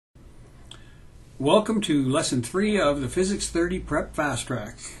Welcome to Lesson 3 of the Physics 30 Prep Fast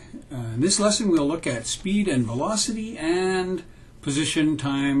Track. In this lesson we'll look at speed and velocity and position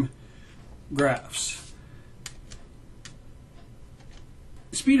time graphs.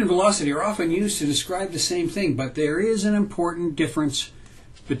 Speed and velocity are often used to describe the same thing, but there is an important difference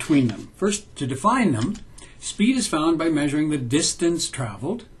between them. First, to define them, speed is found by measuring the distance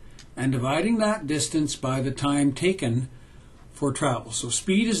traveled and dividing that distance by the time taken for travel. So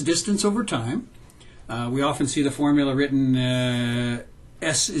speed is distance over time. We often see the formula written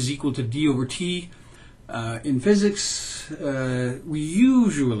S is equal to d over t. In physics, we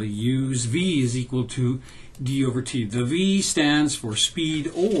usually use V is equal to d over t. The V stands for speed,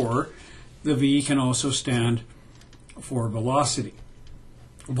 or the V can also stand for velocity.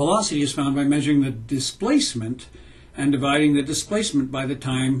 Velocity is found by measuring the displacement and dividing the displacement by the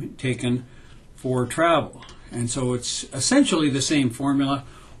time taken for travel. And so it's essentially the same formula,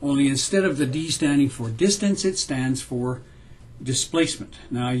 only instead of the d standing for distance, it stands for displacement.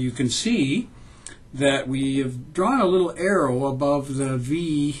 Now you can see that we have drawn a little arrow above the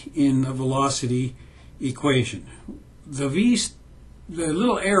v in the velocity equation. The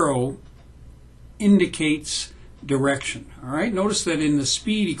little arrow indicates direction. All right. Notice that in the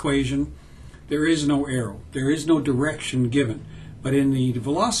speed equation there is no arrow. There is no direction given. But in the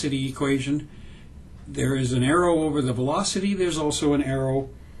velocity equation, there is an arrow over the velocity. There's also an arrow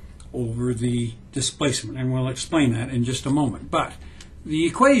over the displacement, and we'll explain that in just a moment. But the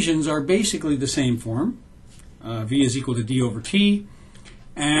equations are basically the same form. V is equal to d over t,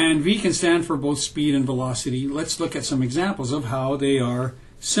 and V can stand for both speed and velocity. Let's look at some examples of how they are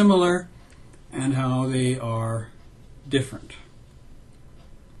similar and how they are different.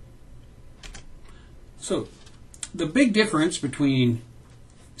 So the big difference between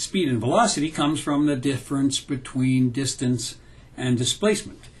speed and velocity comes from the difference between distance and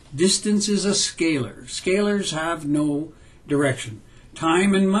displacement. Distance is a scalar. Scalars have no direction.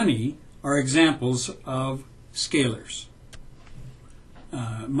 Time and money are examples of scalars.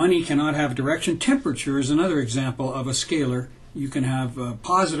 Money cannot have direction. Temperature is another example of a scalar. You can have a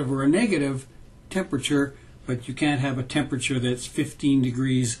positive or a negative temperature, but you can't have a temperature that's 15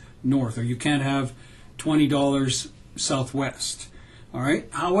 degrees north, or you can't have $20 southwest. All right.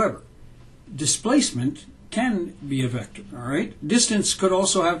 However, displacement can be a vector. All right. Distance could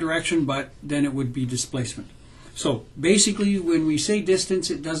also have direction, but then it would be displacement. So basically, when we say distance,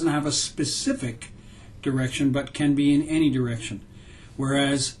 it doesn't have a specific direction, but can be in any direction.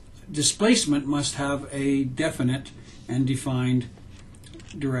 Whereas displacement must have a definite and defined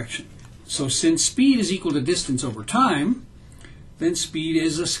direction. So since speed is equal to distance over time, then speed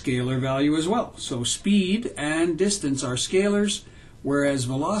is a scalar value as well. So speed and distance are scalars, whereas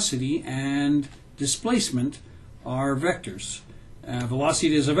velocity and displacement are vectors.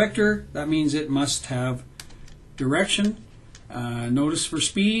 Velocity is a vector. That means it must have direction. Notice for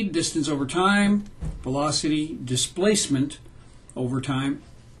speed, distance over time, velocity, displacement over time.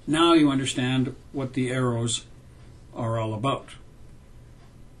 Now you understand what the arrows are all about.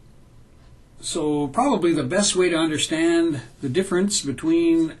 So probably the best way to understand the difference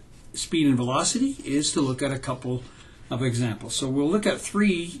between speed and velocity is to look at a couple of examples. So we'll look at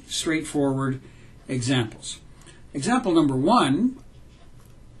three straightforward examples. Example number 1,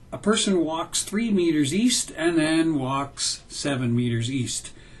 a person walks 3 meters east and then walks 7 meters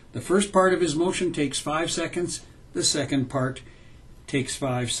east. The first part of his motion takes 5 seconds. The second part takes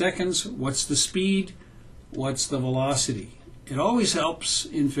 5 seconds. What's the speed? What's the velocity? It always helps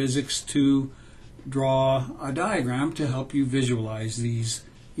in physics to draw a diagram to help you visualize these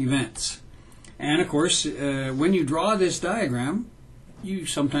events. And of course, when you draw this diagram, you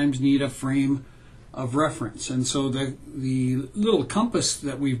sometimes need a frame of reference. And so the little compass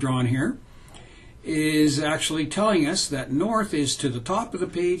that we've drawn here is actually telling us that north is to the top of the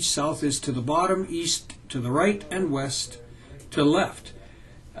page, south is to the bottom, east to the right, and west to the left.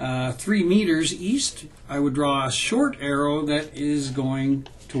 3 meters east, I would draw a short arrow that is going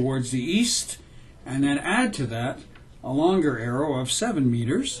towards the east, and then add to that a longer arrow of 7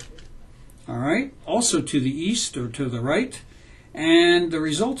 meters. All right, also to the east or to the right. And the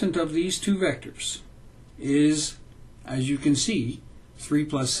resultant of these two vectors is, as you can see, 3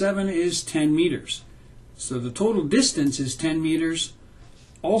 plus 7 is 10 meters. So the total distance is 10 meters.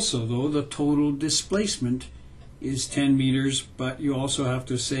 Also, though, the total displacement is 10 meters, but you also have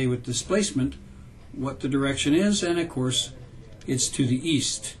to say with displacement what the direction is, and of course, it's to the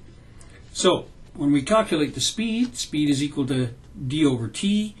east. So when we calculate the speed, speed is equal to d over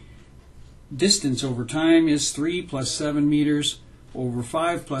t. Distance over time is 3 plus 7 meters over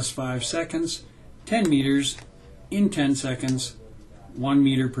 5 plus 5 seconds, 10 meters in 10 seconds, 1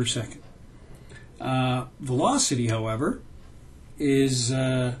 meter per second. Velocity, however, is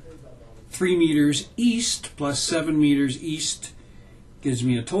 3 meters east plus 7 meters east gives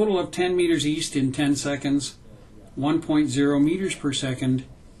me a total of 10 meters east in 10 seconds, 1.0 meters per second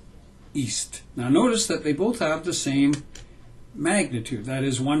east. Now notice that they both have the same magnitude, that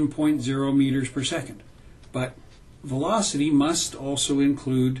is 1.0 meters per second. But velocity must also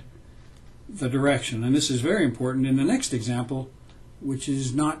include the direction, and this is very important in the next example, which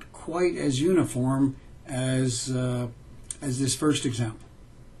is not quite as uniform as this first example.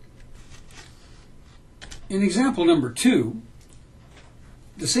 In example number 2,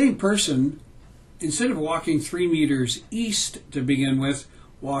 the same person, instead of walking 3 meters east to begin with,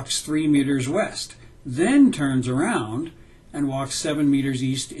 walks 3 meters west, then turns around and walks 7 meters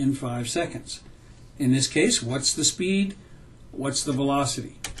east in 5 seconds. In this case, what's the speed? What's the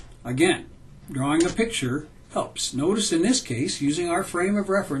velocity? Again, drawing a picture helps. Notice in this case, using our frame of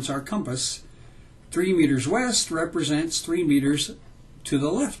reference, our compass, 3 meters west represents 3 meters to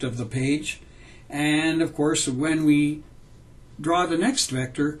the left of the page. And of course, when we draw the next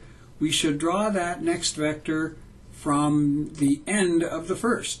vector, we should draw that next vector from the end of the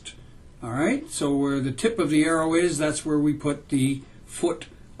first. All right, so where the tip of the arrow is, that's where we put the foot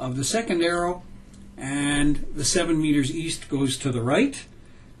of the second arrow, and the 7 meters east goes to the right.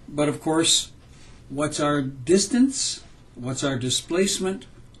 But of course, what's our distance? What's our displacement?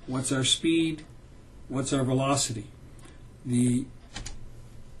 What's our speed? What's our velocity? The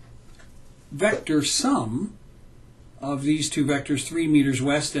vector sum of these two vectors, 3 meters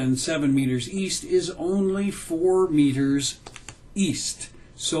west and 7 meters east, is only 4 meters east.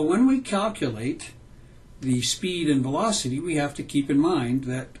 So when we calculate the speed and velocity, we have to keep in mind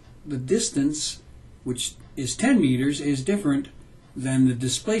that the distance, which is 10 meters, is different than the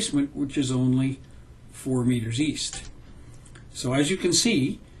displacement, which is only 4 meters east. So as you can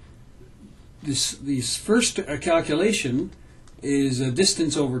see, this first calculation is a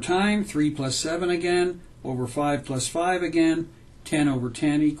distance over time, 3 plus 7 again, over 5 plus 5 again, 10 over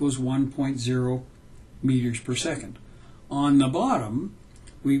 10 equals 1.0 meters per second. On the bottom,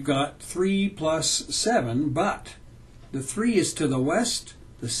 we've got 3 plus 7, but the 3 is to the west,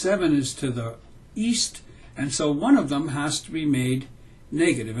 the 7 is to the east, and so one of them has to be made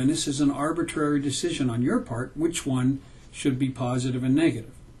negative. And this is an arbitrary decision on your part, which one should be positive and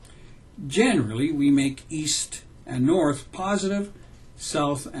negative. Generally, we make east and north positive,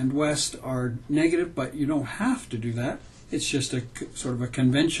 south and west are negative, but you don't have to do that. It's just a sort of a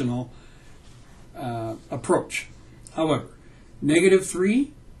conventional approach. However, negative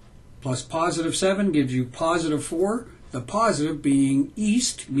 3 plus positive 7 gives you positive 4. The positive being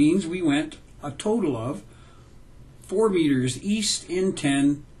east means we went a total of 4 meters east in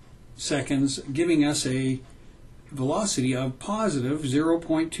 10 seconds, giving us a velocity of positive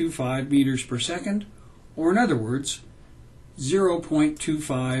 0.25 meters per second, or in other words,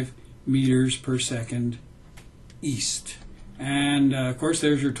 0.25 meters per second east. And of course,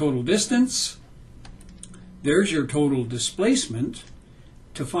 there's your total distance. There's your total displacement.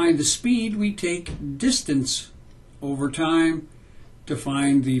 To find the speed, we take distance over time. To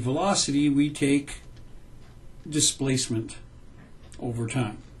find the velocity, we take displacement over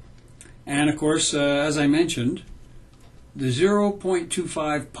time. And of course, as I mentioned, the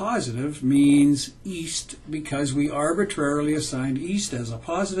 0.25 positive means east because we arbitrarily assigned east as a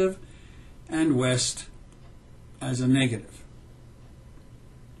positive and west as a negative.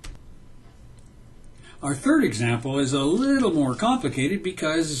 Our third example is a little more complicated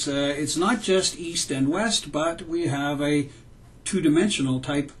because it's not just east and west, but we have a two-dimensional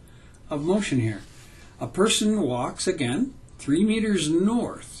type of motion here. A person walks, again, 3 meters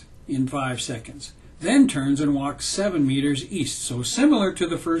north in 5 seconds, then turns and walks 7 meters east. So similar to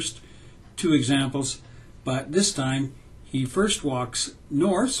the first two examples, but this time he first walks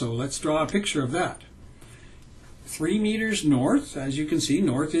north, so let's draw a picture of that. 3 meters north, as you can see,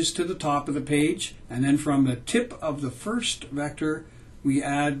 north is to the top of the page, and then from the tip of the first vector, we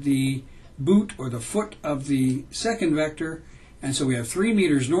add the boot or the foot of the second vector, and so we have 3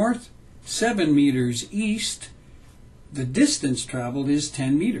 meters north, 7 meters east. The distance traveled is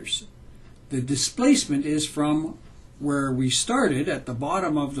 10 meters. The displacement is from where we started at the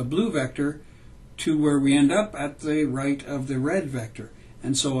bottom of the blue vector to where we end up at the right of the red vector.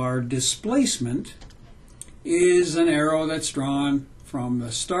 And so our displacement is an arrow that's drawn from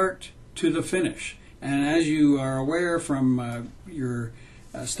the start to the finish. And as you are aware from your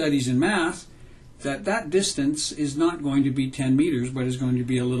studies in math, that distance is not going to be 10 meters, but is going to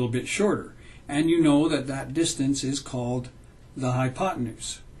be a little bit shorter. And you know that distance is called the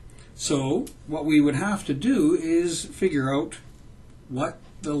hypotenuse. So what we would have to do is figure out what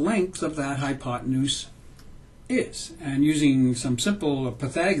the length of that hypotenuse is. And using some simple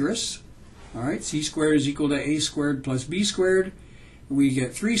Pythagoras, all right, c squared is equal to a squared plus b squared. We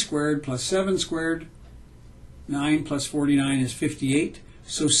get 3 squared plus 7 squared. 9 plus 49 is 58.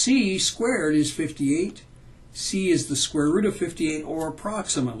 So c squared is 58. C is the square root of 58, or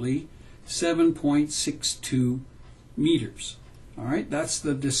approximately 7.62 meters. All right, that's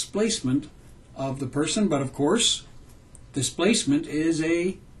the displacement of the person, but of course, displacement is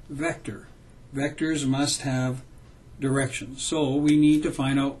a vector. Vectors must have direction. So we need to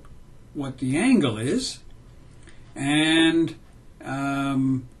find out what the angle is, and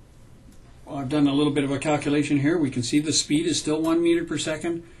I've done a little bit of a calculation here. We can see the speed is still 1 meter per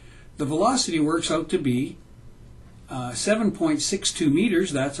second. The velocity works out to be 7.62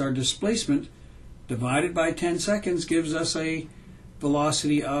 meters. That's our displacement. Divided by 10 seconds gives us a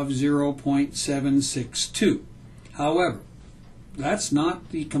velocity of 0.762. However, that's not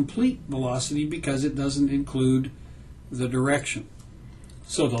the complete velocity because it doesn't include the direction.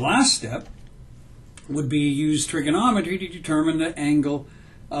 So the last step would be use trigonometry to determine the angle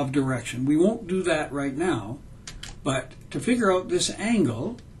of direction. We won't do that right now, but to figure out this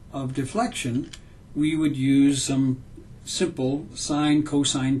angle of deflection, we would use some simple sine,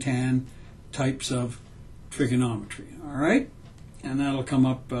 cosine, tan types of trigonometry. All right? And that'll come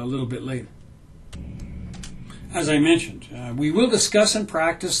up a little bit later. As I mentioned, we will discuss and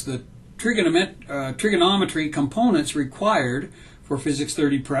practice the trigonometry components required for Physics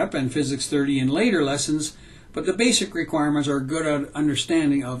 30 Prep and Physics 30 in later lessons, but the basic requirements are a good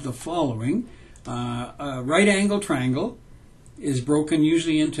understanding of the following. A right angle triangle is broken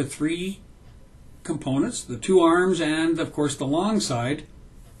usually into 3 components. The 2 arms and, of course, the long side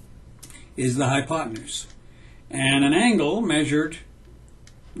is the hypotenuse. And an angle measured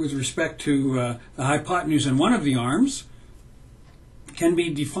with respect to the hypotenuse in one of the arms can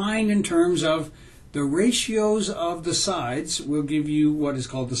be defined in terms of the ratios of the sides. Will give you what is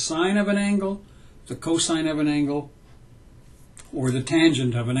called the sine of an angle, the cosine of an angle, or the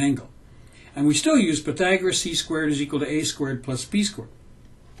tangent of an angle. And we still use Pythagoras. C squared is equal to a squared plus b squared.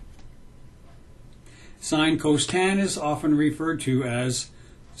 Sine, cos, tan is often referred to as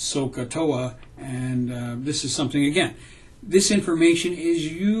SOHCAHTOA, and this is something, again, this information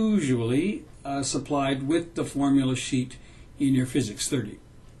is usually supplied with the formula sheet in your Physics 30.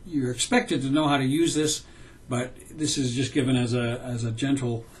 You're expected to know how to use this, but this is just given as a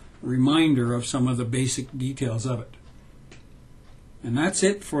gentle reminder of some of the basic details of it. And that's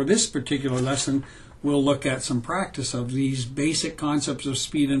it for this particular lesson. We'll look at some practice of these basic concepts of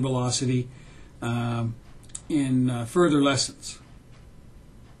speed and velocity in further lessons.